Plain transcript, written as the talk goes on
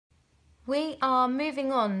We are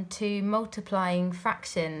moving on to multiplying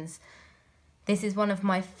fractions. This is one of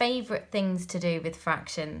my favourite things to do with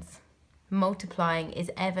fractions. Multiplying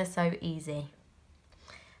is ever so easy.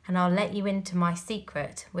 And I'll let you into my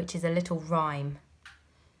secret, which is a little rhyme.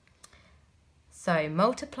 So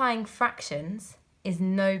multiplying fractions is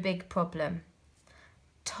no big problem.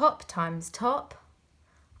 Top times top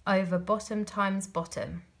over bottom times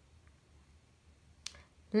bottom.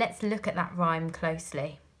 Let's look at that rhyme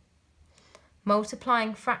closely.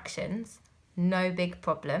 Multiplying fractions, no big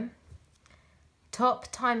problem.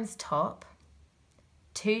 Top times top,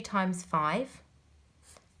 2 times 5,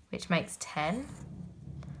 which makes 10,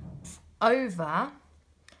 over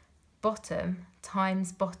bottom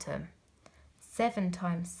times bottom. 7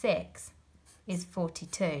 times 6 is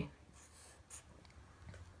 42.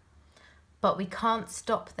 But we can't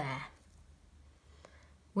stop there.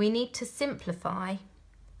 We need to simplify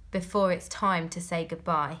before it's time to say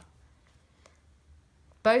goodbye.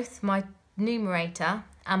 Both my numerator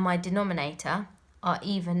and my denominator are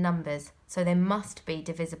even numbers, so they must be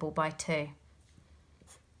divisible by 2.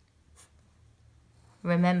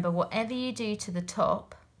 Remember, whatever you do to the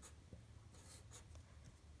top,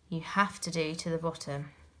 you have to do to the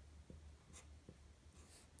bottom.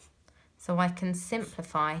 So I can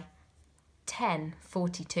simplify 10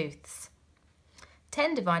 42ths.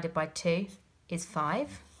 10 divided by 2 is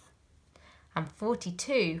 5, and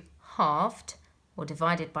 42 halved, or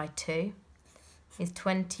divided by 2, is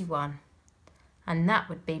 21. And that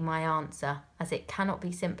would be my answer, as it cannot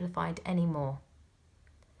be simplified anymore.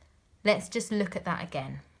 Let's just look at that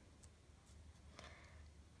again.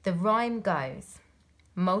 The rhyme goes,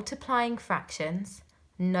 multiplying fractions,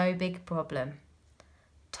 no big problem.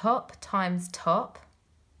 Top times top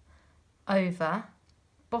over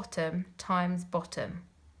bottom times bottom.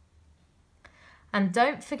 And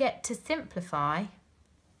don't forget to simplify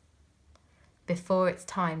before it's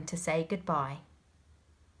time to say goodbye.